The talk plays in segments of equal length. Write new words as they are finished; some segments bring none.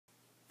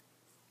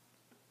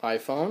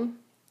iPhone,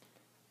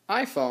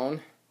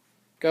 iPhone,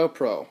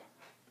 GoPro,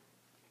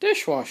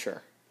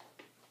 dishwasher,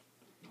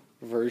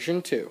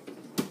 version 2.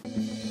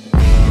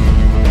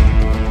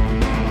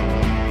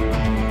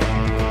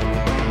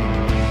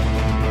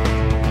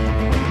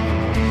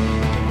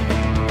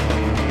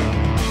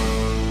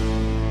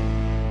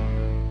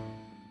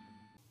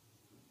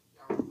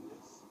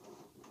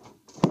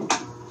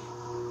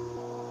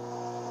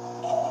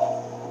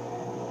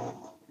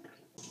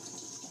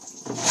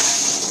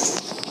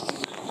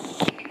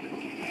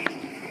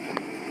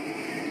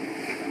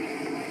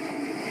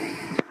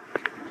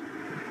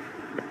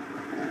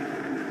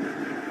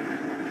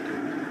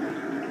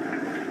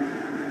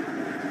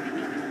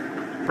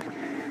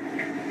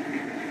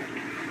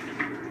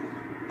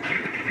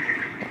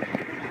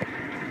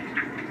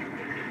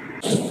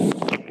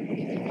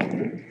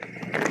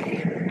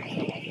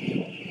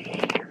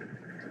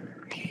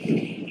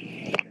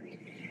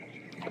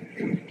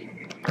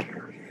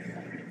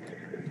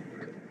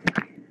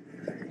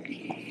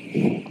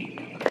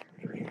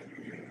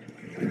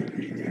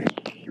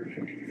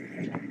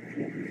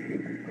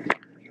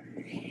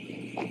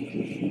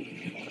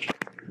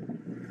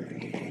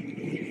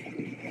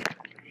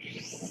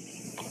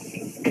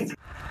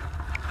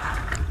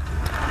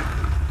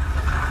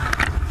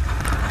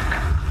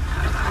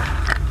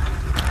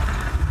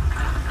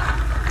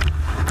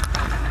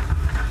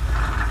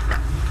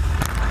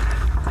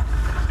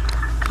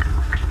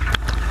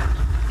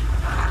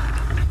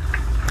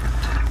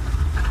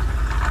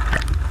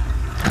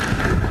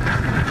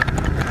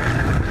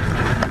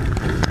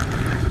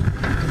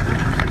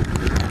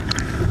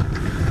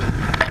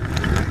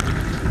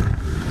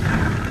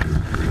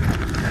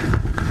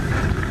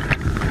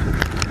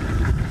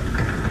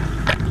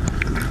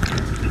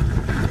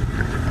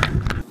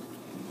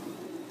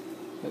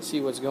 Let's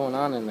see what's going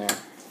on in there.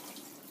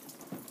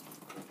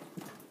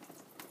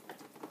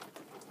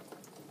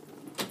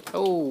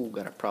 Oh,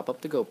 gotta prop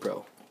up the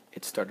GoPro.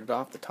 It started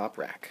off the top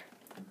rack.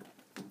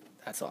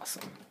 That's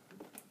awesome.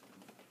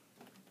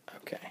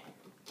 Okay.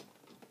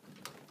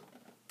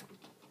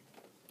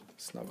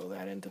 Snuggle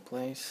that into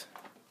place.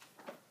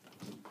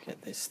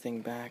 Get this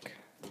thing back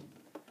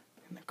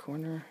in the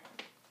corner.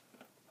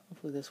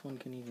 Hopefully this one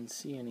can even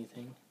see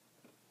anything.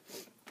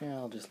 Yeah,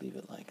 I'll just leave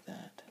it like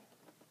that.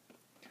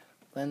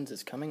 Lens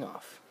is coming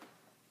off.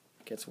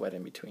 It gets wet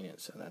in between it,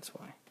 so that's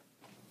why.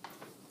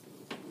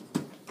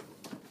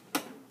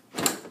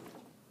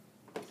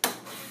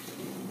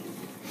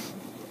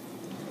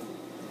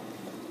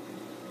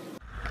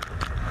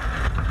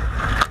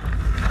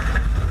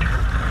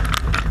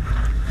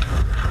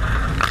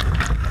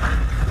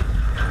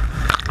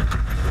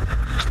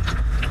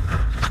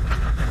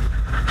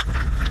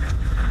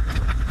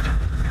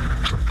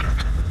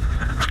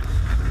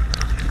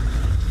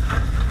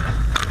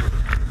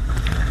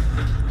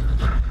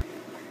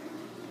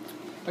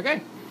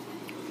 Okay,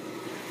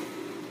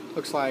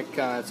 looks like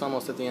it's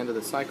almost at the end of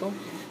the cycle,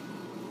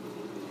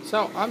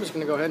 so I'm just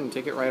going to go ahead and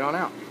take it right on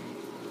out.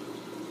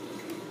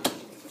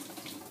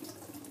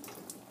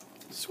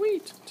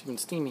 Sweet, it's even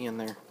steamy in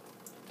there.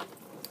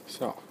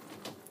 So,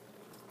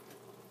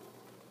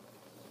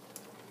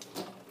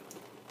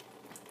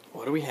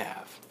 what do we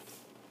have?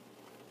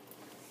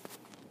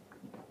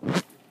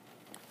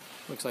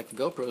 Looks like the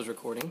GoPro's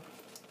recording.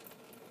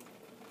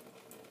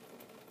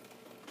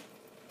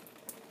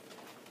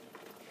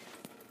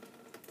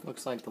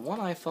 Looks like the one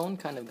iPhone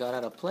kind of got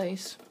out of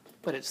place,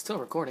 but it's still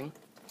recording.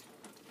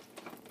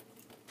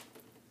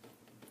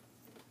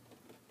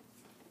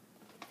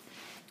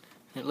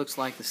 And it looks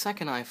like the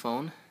second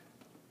iPhone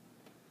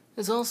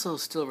is also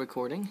still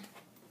recording.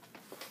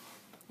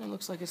 And it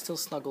looks like it's still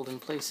snuggled in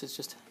place. It's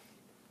just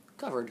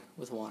covered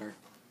with water.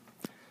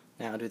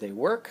 Now, do they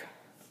work?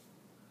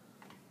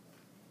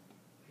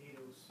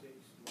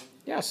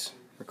 Yes,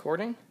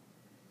 recording.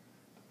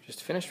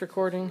 Just finished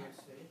recording.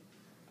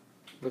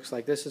 Looks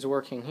like this is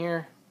working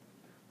here.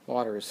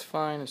 Water is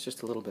fine, it's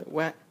just a little bit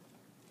wet.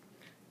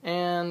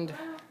 And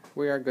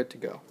we are good to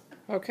go.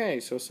 Okay,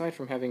 so aside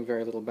from having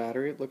very little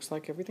battery, it looks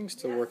like everything's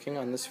still working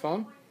on this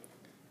phone.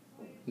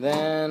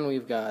 Then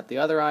we've got the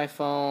other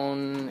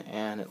iPhone,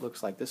 and it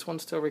looks like this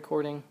one's still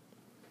recording.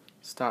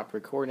 Stop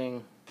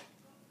recording.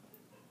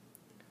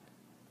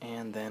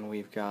 And then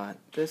we've got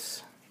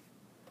this,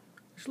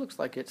 which looks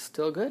like it's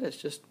still good, it's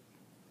just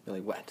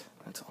really wet,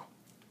 that's all.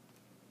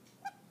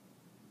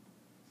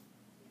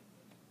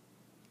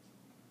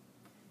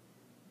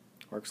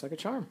 Works like a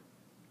charm.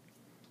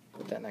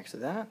 Put that next to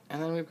that,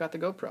 and then we've got the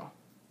GoPro.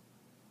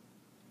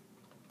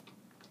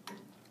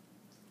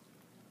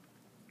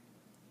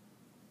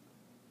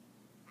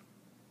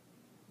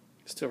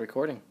 Still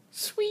recording.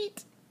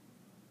 Sweet!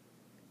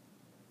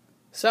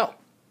 So,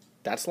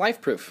 that's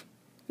life proof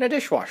in a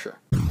dishwasher.